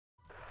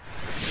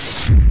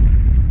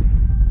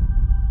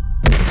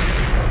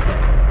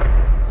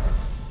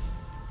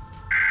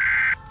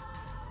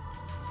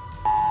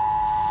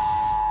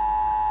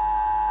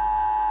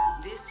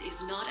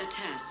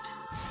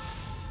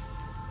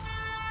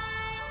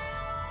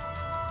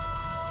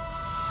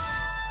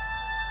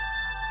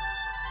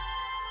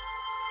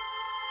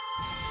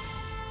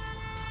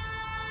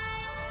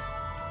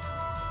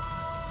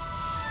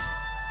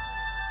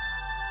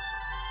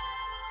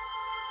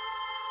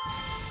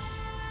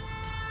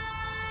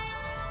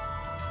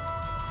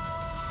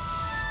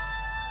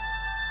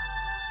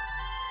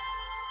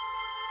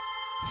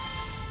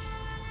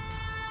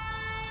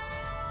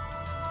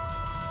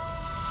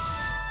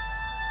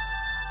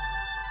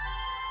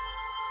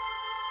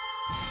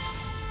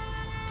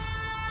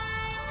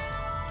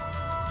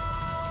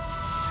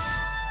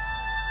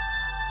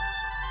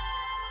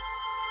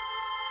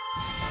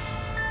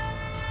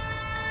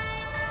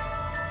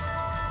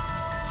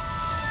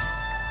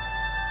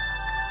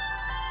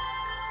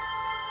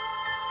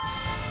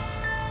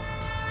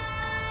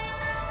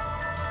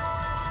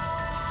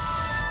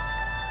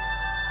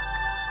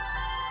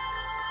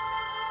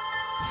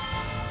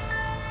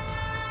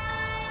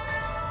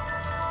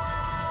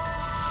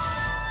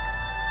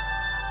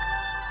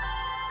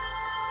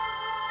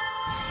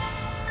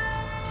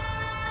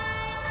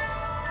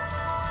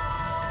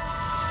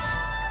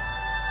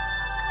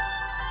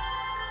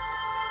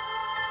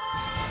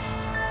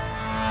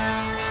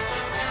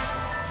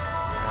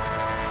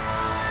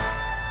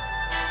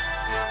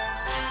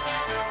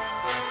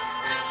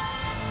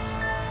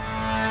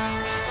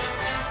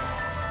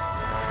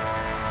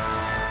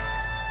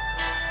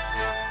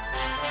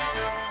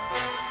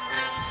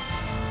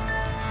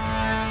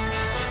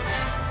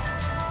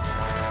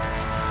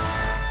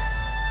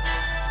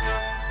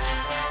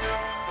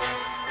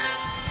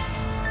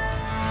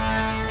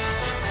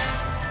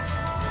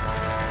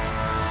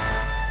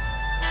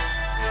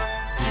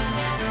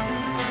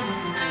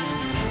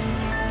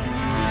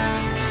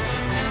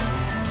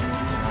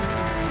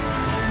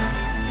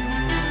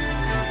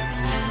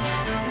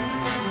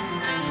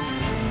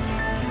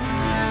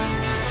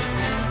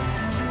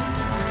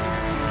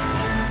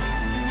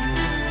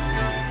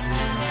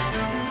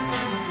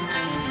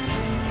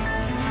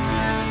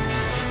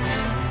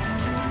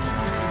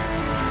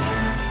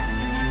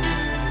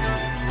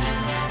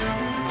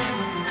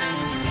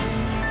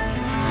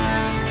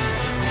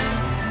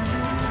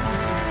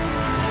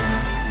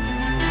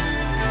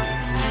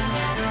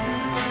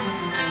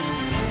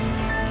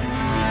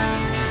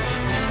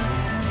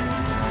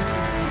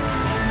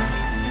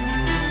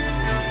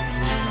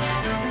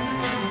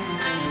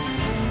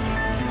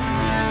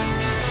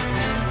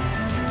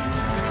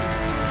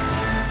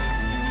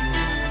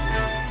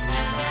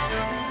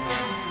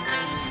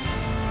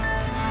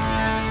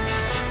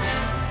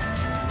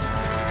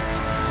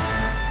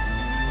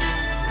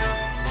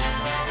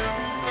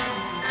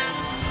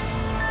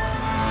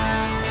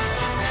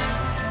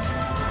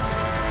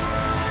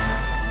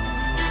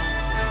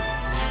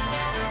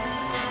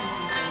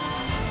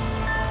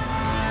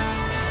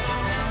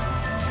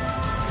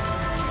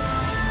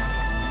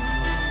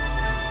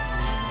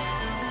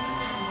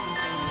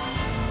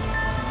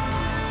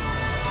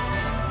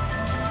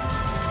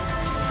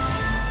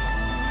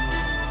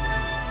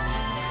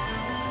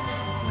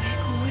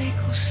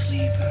oh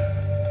sleeper.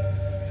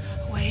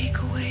 Awake,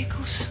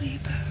 oh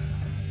sleeper.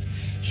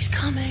 He's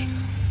coming.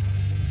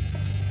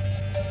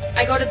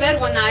 I go to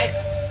bed one night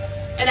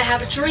and I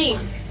have a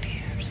dream.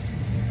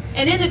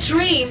 And in the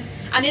dream,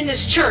 I'm in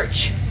this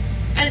church.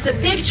 And it's a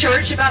big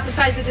church about the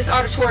size of this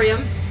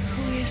auditorium.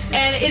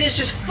 And it is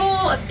just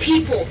full of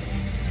people.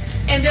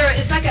 And there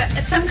is like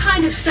some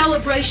kind of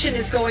celebration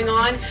is going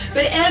on,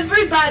 but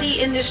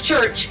everybody in this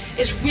church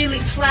is really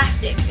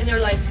plastic. And they're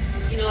like,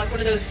 you know, like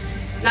one of those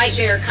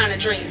nightmare kind of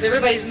dreams.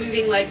 Everybody's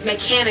moving like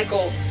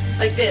mechanical,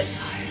 like this,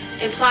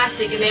 and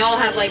plastic, and they all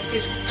have like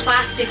this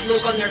plastic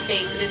look on their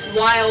face and this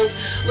wild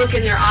look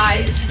in their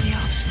eyes.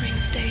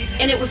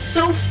 And it was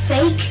so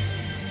fake.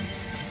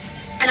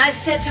 And I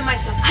said to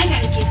myself, I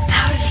gotta get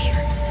out of here.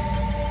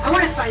 I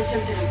want to find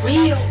something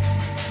real.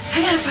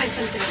 I gotta find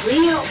something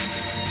real.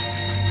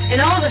 And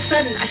all of a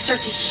sudden, I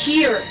start to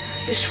hear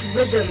this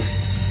rhythm.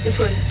 It's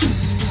going.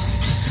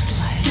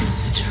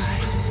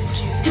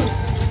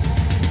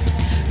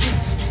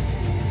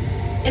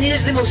 And it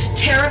is the most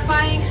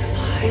terrifying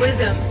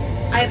rhythm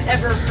I have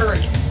ever heard.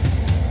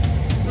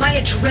 My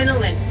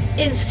adrenaline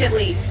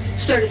instantly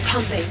started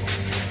pumping.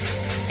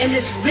 And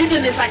this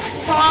rhythm is like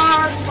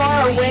far,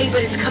 far away,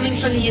 but it's coming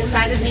from the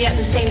inside of me at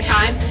the same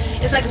time.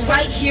 It's like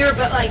right here,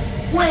 but like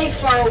way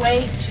far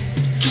away.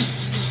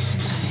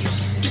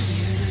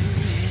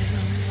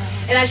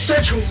 And I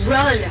start to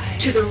run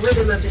to the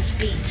rhythm of this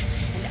beat.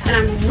 And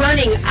I'm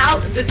running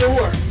out the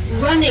door,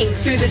 running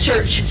through the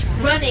church,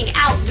 running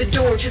out the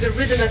door to the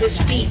rhythm of this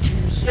beat.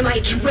 And my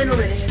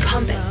adrenaline is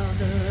pumping.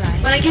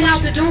 When I get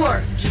out the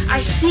door, I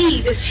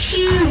see this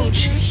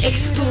huge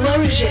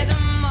explosion.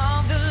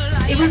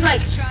 It was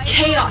like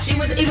chaos. It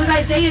was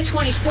Isaiah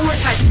 24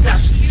 type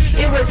stuff.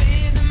 It was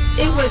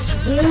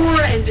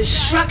war and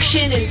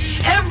destruction, and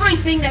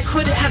everything that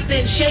could have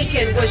been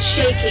shaken was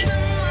shaking.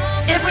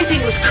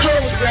 Everything was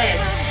cold red.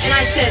 And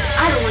I said,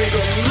 I don't want to go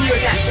near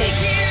that thing.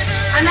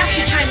 I'm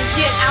actually trying to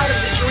get out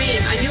of the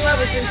dream. I knew I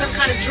was in some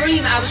kind of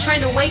dream. I was trying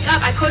to wake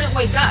up. I couldn't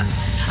wake up.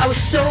 I was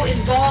so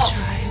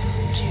involved.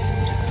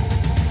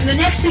 And the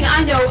next thing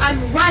I know, I'm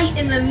right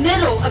in the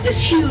middle of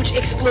this huge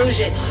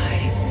explosion.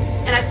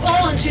 And I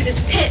fall into this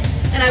pit,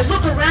 and I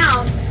look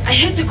around, I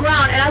hit the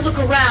ground, and I look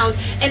around,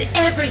 and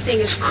everything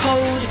is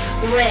code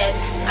red.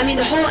 I mean,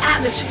 the whole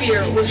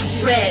atmosphere was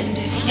red,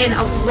 and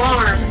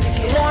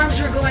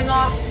alarms were going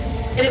off,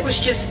 and it was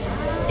just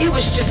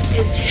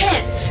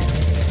intense.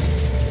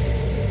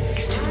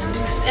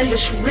 And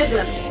this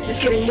rhythm is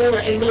getting more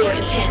and more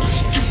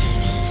intense.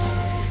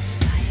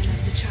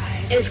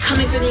 And it's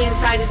coming from the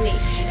inside of me.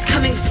 It's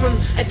coming from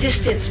a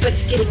distance, but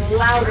it's getting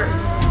louder.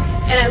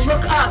 And I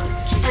look up,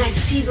 and I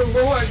see the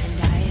Lord.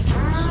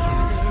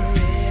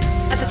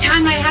 At the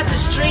time I had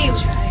this dream,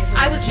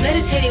 I was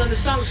meditating on the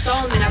Song of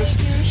Solomon. I was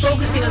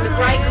focusing on the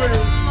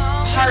bridegroom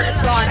heart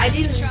of God. I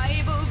didn't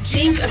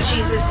think of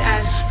Jesus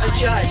as a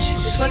judge.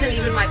 This wasn't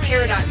even my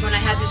paradigm when I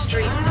had this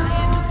dream.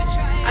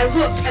 I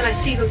look, and I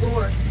see the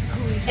Lord,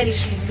 and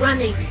he's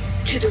running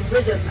to the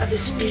rhythm of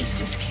this beat.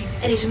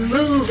 And he's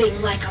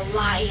moving like a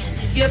lion.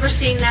 Have you ever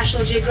seen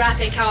National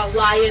Geographic, how a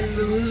lion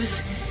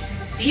moves?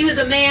 He was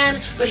a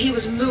man, but he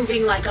was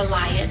moving like a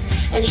lion.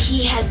 And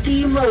he had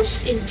the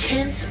most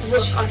intense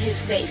look on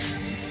his face.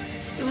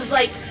 It was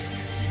like,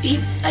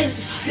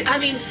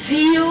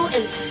 zeal,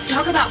 and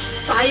talk about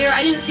fire.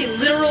 I didn't see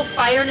literal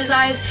fire in his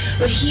eyes,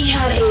 but he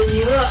had a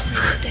look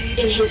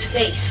in his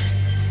face.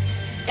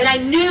 And I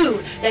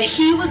knew that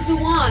he was the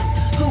one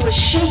who was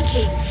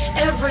shaking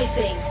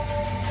everything.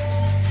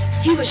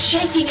 He was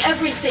shaking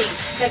everything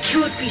that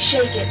could be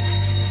shaken.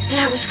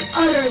 And I was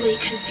utterly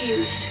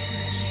confused.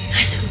 And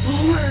I said,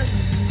 Lord,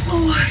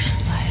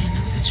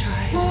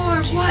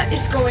 what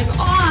is going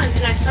on?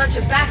 And I started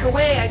to back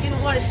away. I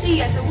didn't want to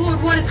see. I said,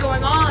 Lord, what is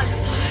going on?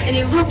 And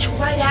he looked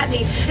right at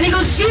me. And he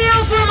goes,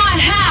 zeal for my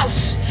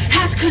house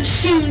has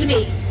consumed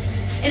me.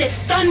 And it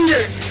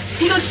thundered.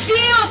 He goes,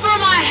 zeal for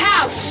my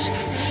house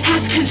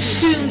has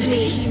consumed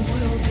me.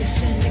 I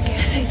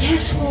said,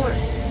 yes, Lord.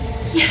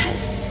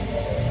 Yes.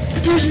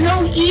 But there's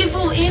no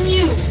evil in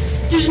you.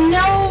 There's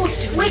no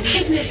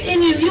wickedness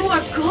in you. You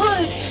are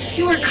good.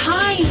 You are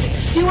kind.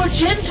 You are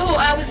gentle.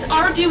 I was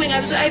arguing.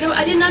 I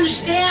didn't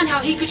understand how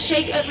he could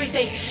shake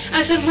everything.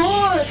 I said,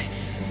 Lord,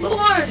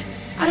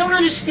 I don't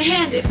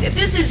understand. If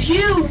this is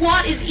you,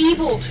 what is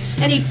evil?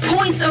 And he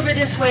points over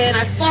this way, and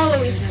I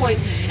follow his point.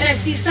 And I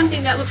see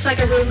something that looks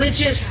like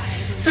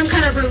some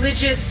kind of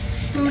religious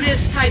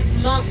Buddhist type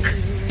monk.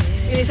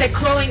 And he's like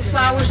growing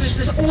flowers. There's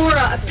this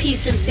aura of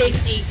peace and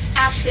safety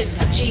absent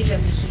of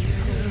Jesus.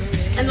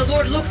 And the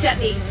Lord looked at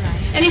me,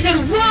 and he said,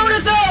 woe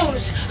to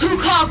those who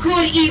call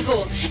good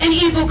evil and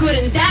evil good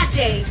in that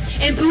day,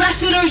 and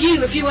blessed are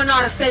you if you are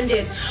not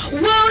offended. Woe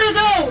to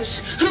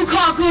those who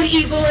call good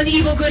evil and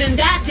evil good in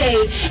that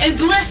day, and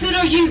blessed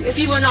are you if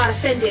you are not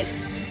offended.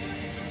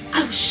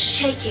 I was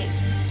shaking.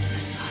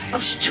 I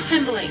was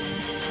trembling.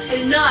 I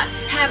did not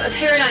have a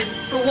paradigm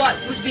for what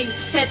was being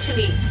said to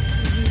me.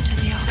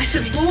 I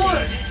said,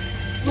 Lord,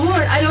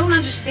 I don't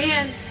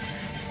understand.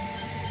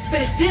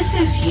 But if this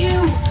is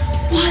you,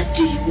 what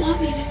do you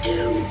want me to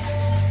do?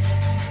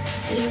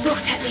 And he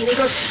looked at me and he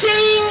goes,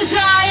 sing,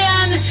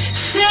 Zion,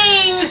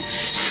 sing,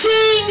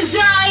 sing,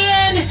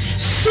 Zion,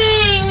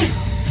 sing,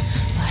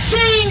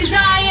 sing,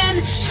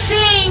 Zion,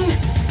 sing.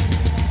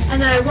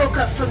 And then I woke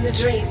up from the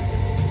dream.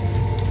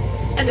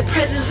 And the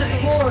presence of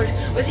the Lord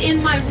was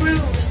in my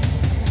room.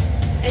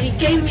 And he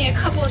gave me a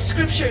couple of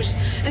scriptures.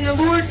 And the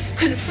Lord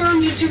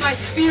confirmed into my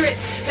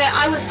spirit that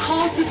I was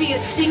called to be a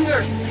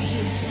singer.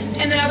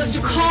 And that I was to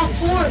call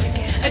forth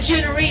a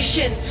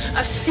generation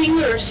of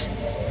singers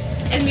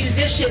and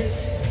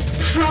musicians,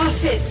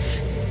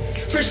 prophets,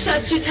 for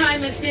such a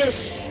time as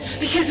this.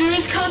 Because there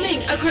is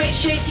coming a great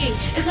shaking.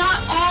 It's not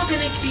all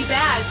going to be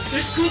bad.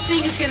 There's good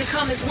things going to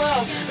come as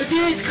well. But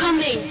there is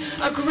coming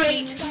a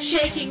great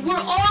shaking. We're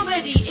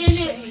already in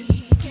it.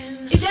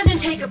 It doesn't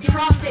take a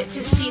prophet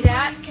to see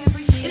that.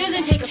 It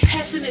doesn't take a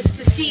pessimist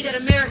to see that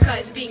America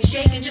is being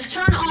shaken. Just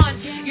turn on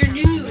your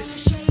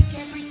news.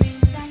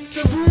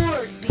 The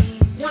Lord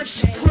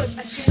wants to put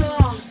a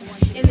song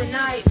in the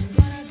night.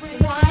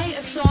 Why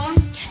a song?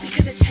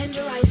 Because it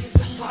tenderizes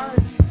the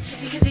heart.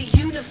 Because it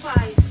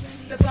unifies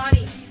the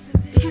body.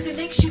 Because it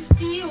makes you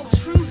feel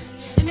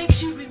truth. It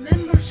makes you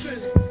remember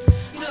truth.